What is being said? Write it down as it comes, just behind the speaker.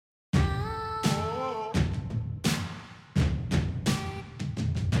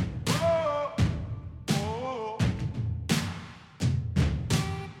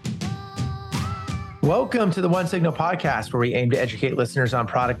Welcome to the One Signal podcast, where we aim to educate listeners on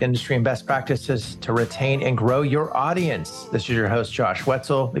product industry and best practices to retain and grow your audience. This is your host, Josh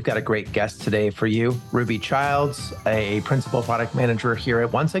Wetzel. We've got a great guest today for you, Ruby Childs, a principal product manager here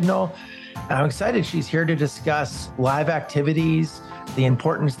at One Signal. And I'm excited. She's here to discuss live activities, the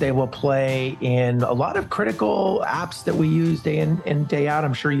importance they will play in a lot of critical apps that we use day in and day out.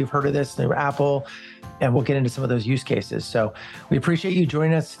 I'm sure you've heard of this through Apple, and we'll get into some of those use cases. So we appreciate you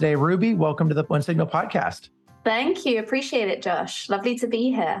joining us today, Ruby. Welcome to the One Signal podcast. Thank you. Appreciate it, Josh. Lovely to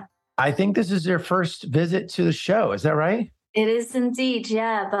be here. I think this is your first visit to the show. Is that right? It is indeed,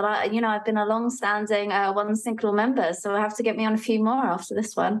 yeah. But I've been a long-standing One Signal member, so I have to get me on a few more after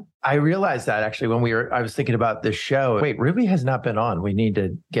this one. I realized that actually when I was thinking about this show. Wait, Ruby has not been on. We need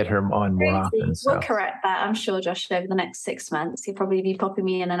to get her on more often. So. We'll correct that. I'm sure, Josh, over the next 6 months, you'll probably be popping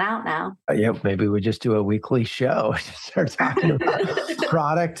me in and out now. Yeah, maybe we just do a weekly show. Start talking about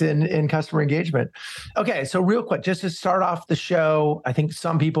product and customer engagement. Okay, so real quick, just to start off the show, I think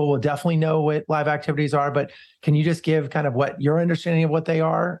some people will definitely know what live activities are, but can you just give kind of what your understanding of what they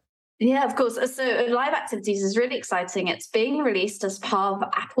are? Yeah, of course. So Live Activities is really exciting. It's being released as part of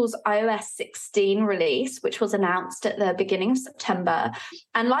Apple's iOS 16 release, which was announced at the beginning of September.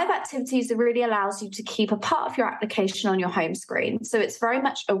 And Live Activities really allows you to keep a part of your application on your home screen. So it's very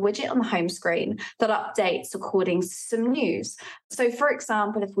much a widget on the home screen that updates according to some news. So for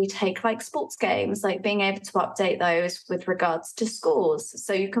example, if we take like sports games, like being able to update those with regards to scores,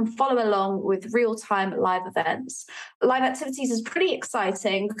 so you can follow along with real-time live events. Live Activities is pretty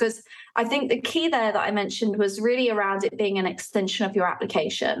exciting because I think the key there that I mentioned was really around it being an extension of your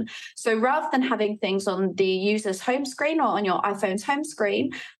application. So rather than having things on the user's home screen or on your iPhone's home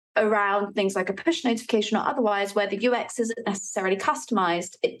screen, around things like a push notification or otherwise, where the UX isn't necessarily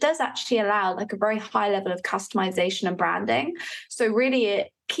customized, it does actually allow like a very high level of customization and branding. So really it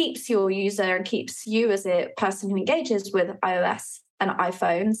keeps your user and keeps you as a person who engages with iOS and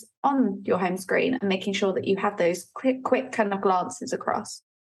iPhones on your home screen and making sure that you have those quick kind of glances across.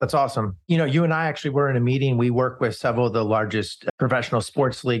 That's awesome. You know, you and I actually were in a meeting. We work with several of the largest professional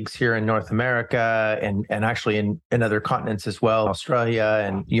sports leagues here in North America and actually in other continents as well, Australia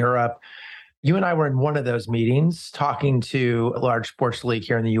and Europe. You and I were in one of those meetings talking to a large sports league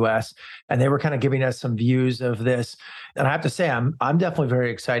here in the US, and they were kind of giving us some views of this. And I have to say, I'm definitely very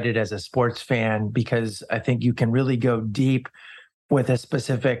excited as a sports fan because I think you can really go deep with a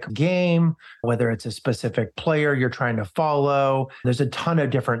specific game, whether it's a specific player you're trying to follow. There's a ton of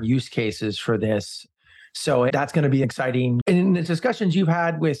different use cases for this. So that's going to be exciting. And in the discussions you've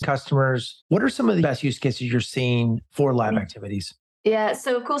had with customers, what are some of the best use cases you're seeing for live activities? Yeah,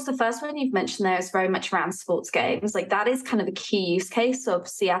 so of course, the first one you've mentioned there is very much around sports games. Like that is kind of a key use case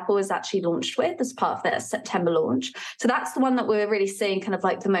obviously Apple is actually launched with as part of their September launch. So that's the one that we're really seeing kind of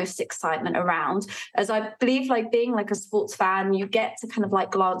like the most excitement around. As I believe like being like a sports fan, you get to kind of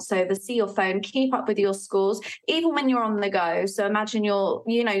like glance over, see your phone, keep up with your scores, even when you're on the go. So imagine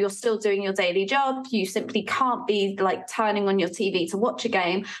you're still doing your daily job. You simply can't be like turning on your TV to watch a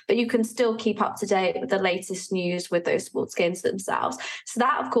game, but you can still keep up to date with the latest news with those sports games themselves. So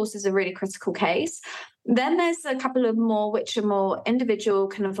that, of course, is a really critical case. Then there's a couple of more, which are more individual,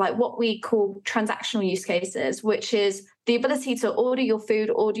 kind of like what we call transactional use cases, which is the ability to order your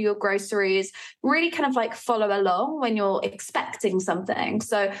food, order your groceries, really kind of like follow along when you're expecting something.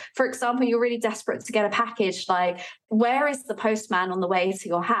 So, for example, you're really desperate to get a package, like, where is the postman on the way to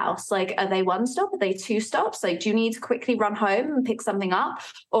your house? Like, are they one stop? Are they two stops? Like, do you need to quickly run home and pick something up?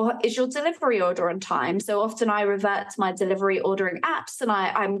 Or is your delivery order on time? So often I revert to my delivery ordering apps and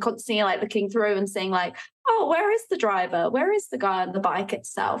I'm constantly like looking through and saying like, oh, where is the driver? Where is the guy on the bike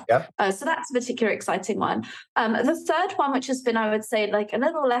itself? Yep. So that's a particular exciting one. The third one, which has been, I would say, like a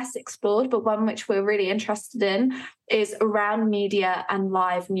little less explored, but one which we're really interested in, is around media and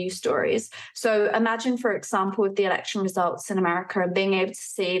live news stories. So imagine, for example, with the election results in America and being able to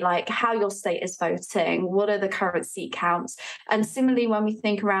see like how your state is voting, what are the current seat counts? And similarly, when we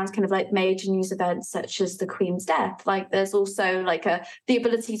think around kind of like major news events such as the Queen's death, like there's also like the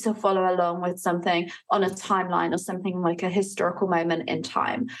ability to follow along with something on a timeline or something like a historical moment in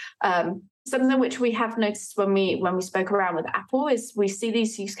time. Something which we have noticed when we spoke around with Apple is we see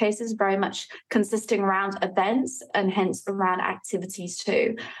these use cases very much consisting around events and hence around activities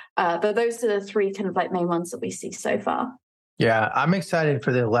too. But those are the three kind of like main ones that we see so far. Yeah, I'm excited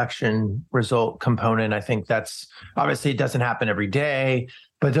for the election result component. I think that's obviously it doesn't happen every day,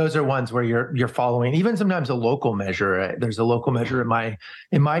 but those are ones where you're following even sometimes a local measure. There's a local measure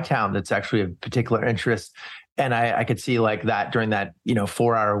in my town that's actually of particular interest. And I could see like that during that,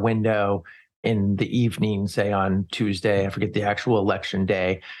 4-hour window, in the evening, say on Tuesday. I forget the actual election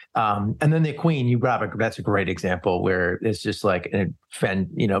day. And then the Queen, that's a great example where it's just like an event,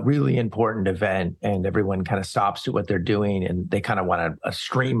 really important event, and everyone kind of stops to what they're doing and they kind of want a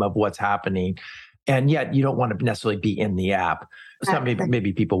stream of what's happening. And yet you don't want to necessarily be in the app. Some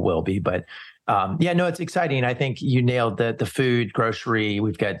maybe people will be, but it's exciting. I think you nailed the food, grocery.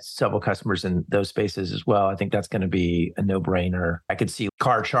 We've got several customers in those spaces as well. I think that's going to be a no-brainer. I could see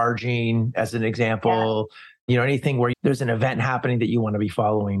car charging as an example. Anything where there's an event happening that you want to be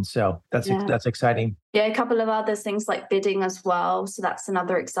following. So that's exciting. Yeah, a couple of other things like bidding as well. So that's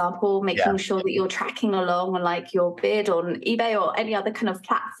another example, making sure that you're tracking along on like your bid on eBay or any other kind of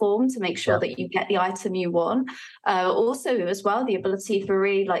platform to make sure that you get the item you want. Also as well, the ability for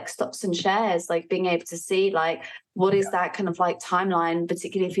really like stocks and shares, like being able to see like what is that kind of like timeline,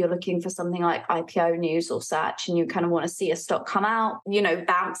 particularly if you're looking for something like IPO news or such, and you kind of want to see a stock come out,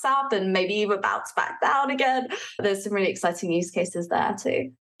 bounce up and maybe even bounce back down again. There's some really exciting use cases there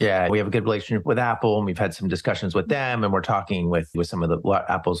too. Yeah, we have a good relationship with Apple, and we've had some discussions with them, and we're talking with some of the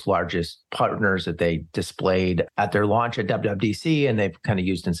Apple's largest partners that they displayed at their launch at WWDC, and they've kind of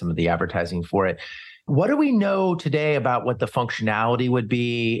used in some of the advertising for it. What do we know today about what the functionality would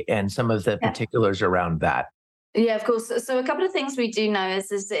be and some of the particulars around that? Yeah, of course. So a couple of things we do know is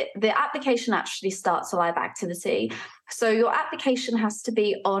that the application actually starts a live activity. So your application has to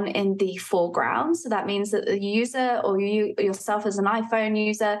be on in the foreground. So that means that the user or you yourself as an iPhone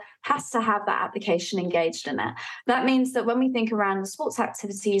user has to have that application engaged in it. That means that when we think around the sports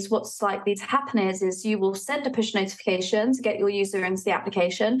activities, what's likely to happen is you will send a push notification to get your user into the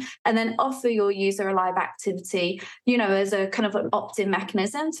application and then offer your user a live activity, as a kind of an opt-in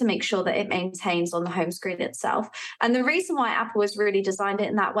mechanism to make sure that it maintains on the home screen itself. And the reason why Apple has really designed it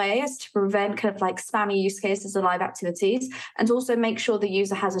in that way is to prevent kind of like spammy use cases of live activities, and also make sure the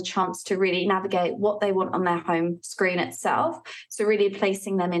user has a chance to really navigate what they want on their home screen itself. So really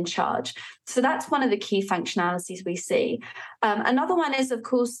placing them in charge. So that's one of the key functionalities we see. Another one is, of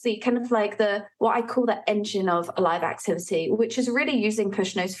course, the kind of like what I call the engine of a live activity, which is really using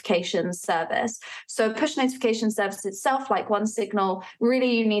push notification service. So push notification service itself, like OneSignal,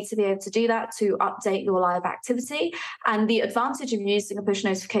 really you need to be able to do that to update your live activity. And the advantage of using a push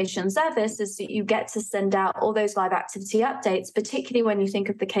notification service is that you get to send out all those live activity updates, particularly when you think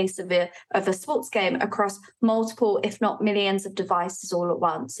of the case of a sports game across multiple, if not millions of devices all at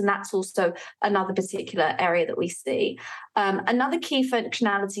once. And that's also another particular area that we see. Another key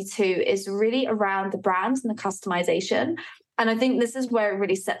functionality too is really around the brands and the customization. And I think this is where it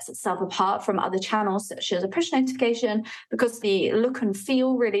really sets itself apart from other channels, such as a push notification, because the look and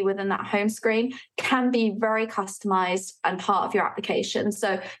feel really within that home screen can be very customized and part of your application.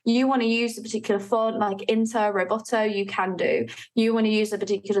 So you want to use a particular font like Inter, Roboto, you can do. You want to use a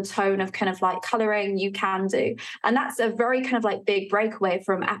particular tone of kind of like coloring, you can do. And that's a very kind of like big breakaway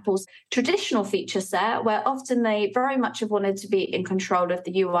from Apple's traditional feature set, where often they very much have wanted to be in control of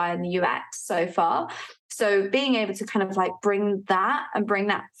the UI and the UX so far. So being able to kind of like bring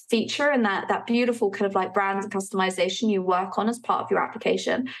that feature and that beautiful kind of like brand customization you work on as part of your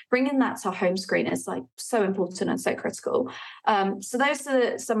application, bringing that to a home screen is like so important and so critical. So those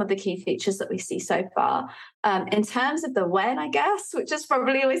are some of the key features that we see so far. In terms of the when, I guess, which is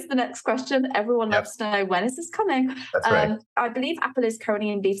probably always the next question, everyone loves to know, when is this coming? That's right. I believe Apple is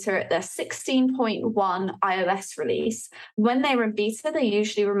currently in beta at their 16.1 iOS release. When they were in beta, they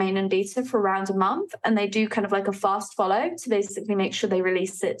usually remain in beta for around a month, and they do kind of like a fast follow to basically make sure they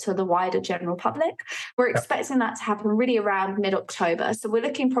release it to the wider general public. We're expecting that to happen really around mid-October. So we're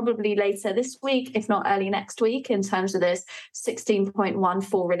looking probably later this week, if not early next week, in terms of this 16.1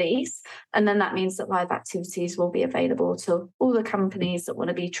 full release. And then that means that live activities will be available to all the companies that want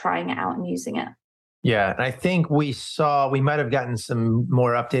to be trying it out and using it. Yeah, and I think we might have gotten some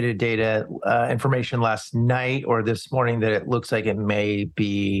more updated data information last night or this morning that it looks like it may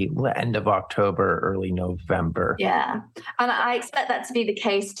be end of October, early November. Yeah, and I expect that to be the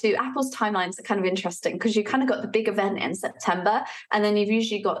case too. Apple's timelines are kind of interesting because you kind of got the big event in September, and then you've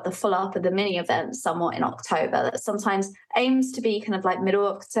usually got the follow-up of the mini event somewhat in October that sometimes aims to be kind of like middle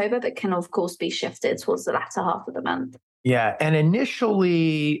of October, but can of course be shifted towards the latter half of the month. Yeah. And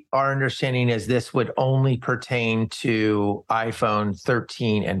initially, our understanding is this would only pertain to iPhone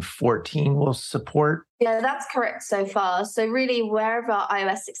 13 and 14 will support. Yeah, that's correct so far. So really, wherever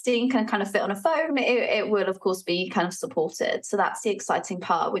iOS 16 can kind of fit on a phone, it will, of course, be kind of supported. So that's the exciting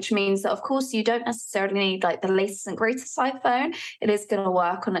part, which means that, of course, you don't necessarily need like the latest and greatest iPhone. It is going to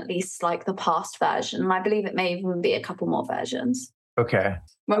work on at least like the past version. And I believe it may even be a couple more versions. Okay.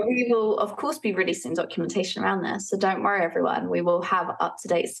 Well, we will, of course, be releasing documentation around this. So don't worry, everyone. We will have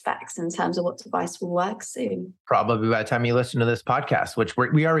up-to-date specs in terms of what device will work soon. Probably by the time you listen to this podcast, which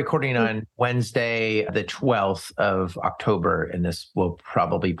we are recording on Wednesday, the 12th of October, and this will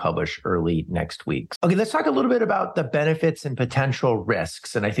probably publish early next week. Okay, let's talk a little bit about the benefits and potential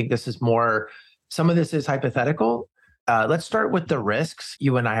risks. And I think this is more, some of this is hypothetical. Let's start with the risks.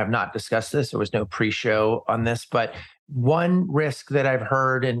 You and I have not discussed this. There was no pre-show on this, but one risk that I've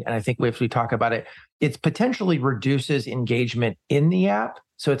heard, and I think if we talk about it, it potentially reduces engagement in the app.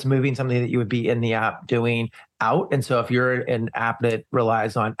 So it's moving something that you would be in the app doing out. And so if you're an app that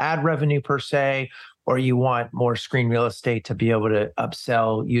relies on ad revenue per se, or you want more screen real estate to be able to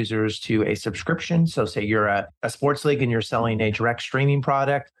upsell users to a subscription. So say you're a sports league and you're selling a direct streaming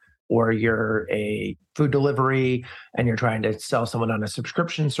product, or you're a food delivery and you're trying to sell someone on a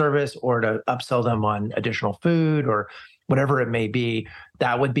subscription service or to upsell them on additional food or whatever it may be,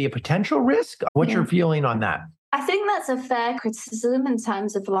 that would be a potential risk. What's your feeling on that? I think that's a fair criticism in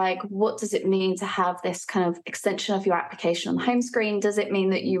terms of like, what does it mean to have this kind of extension of your application on the home screen? Does it mean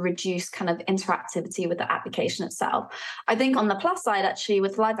that you reduce kind of interactivity with the application itself? I think on the plus side, actually,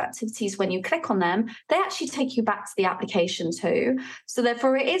 with live activities, when you click on them, they actually take you back to the application too. So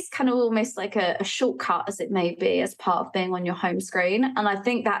therefore, it is kind of almost like a shortcut, as it may be, as part of being on your home screen. And I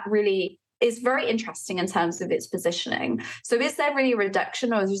think that really is very interesting in terms of its positioning. So is there really a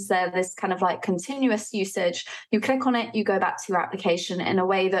reduction, or is there this kind of like continuous usage? You click on it, you go back to your application in a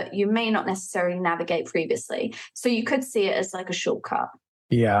way that you may not necessarily navigate previously. So you could see it as like a shortcut.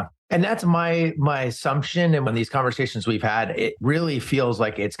 Yeah. And that's my assumption. And when these conversations we've had, it really feels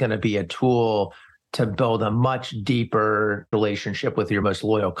like it's going to be a tool to build a much deeper relationship with your most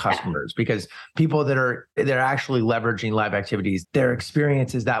loyal customers, because people they're actually leveraging live activities, their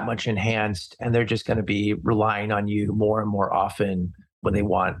experience is that much enhanced, and they're just going to be relying on you more and more often when they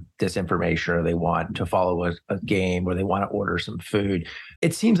want this information, or they want to follow a game, or they want to order some food.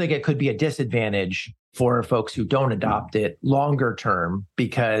 It seems like it could be a disadvantage for folks who don't adopt it longer term,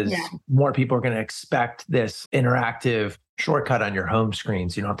 because more people are going to expect this interactive shortcut on your home screen.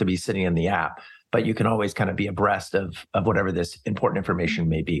 So you don't have to be sitting in the app, but you can always kind of be abreast of whatever this important information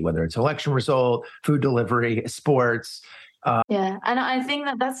may be, whether it's election result, food delivery, sports. And I think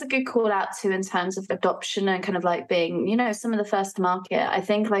that that's a good call out too, in terms of adoption and kind of like being, some of the first to market. I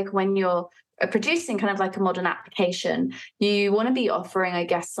think like when you're producing kind of like a modern application, you want to be offering, I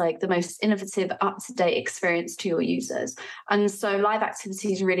guess, like the most innovative, up-to-date experience to your users. And so live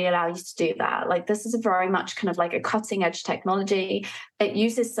activities really allow you to do that. Like this is a very much kind of like a cutting edge technology. It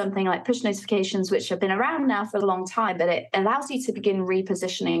uses something like push notifications, which have been around now for a long time, but it allows you to begin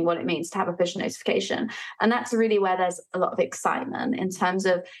repositioning what it means to have a push notification. And that's really where there's a lot of excitement in terms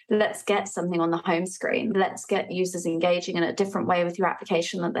of, let's get something on the home screen. Let's get users engaging in a different way with your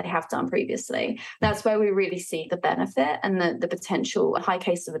application than they have done previously. That's where we really see the benefit and the potential high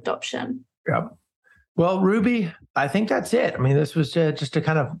case of adoption. Yep. Well, Ruby, I think that's it. I mean, this was just a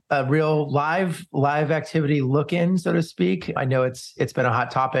kind of a real live activity look in, so to speak. I know it's been a hot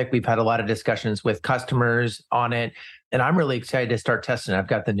topic. We've had a lot of discussions with customers on it, and I'm really excited to start testing it. I've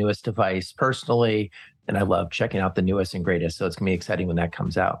got the newest device personally, and I love checking out the newest and greatest. So it's going to be exciting when that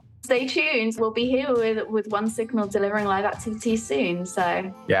comes out. Stay tuned. We'll be here with OneSignal delivering live activities soon.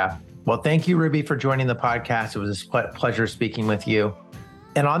 So yeah. Well, thank you, Ruby, for joining the podcast. It was a pleasure speaking with you.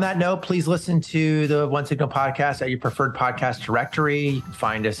 And on that note, please listen to the OneSignal podcast at your preferred podcast directory. You can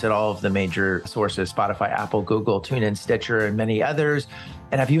find us at all of the major sources: Spotify, Apple, Google, TuneIn, Stitcher, and many others.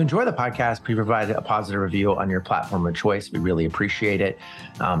 And if you enjoy the podcast, please provide a positive review on your platform of choice. We really appreciate it.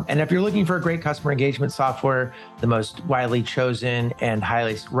 And if you're looking for a great customer engagement software, the most widely chosen and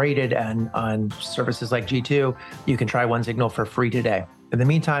highest rated on services like G2, you can try OneSignal for free today. In the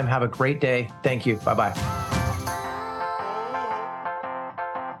meantime, have a great day. Thank you. Bye-bye.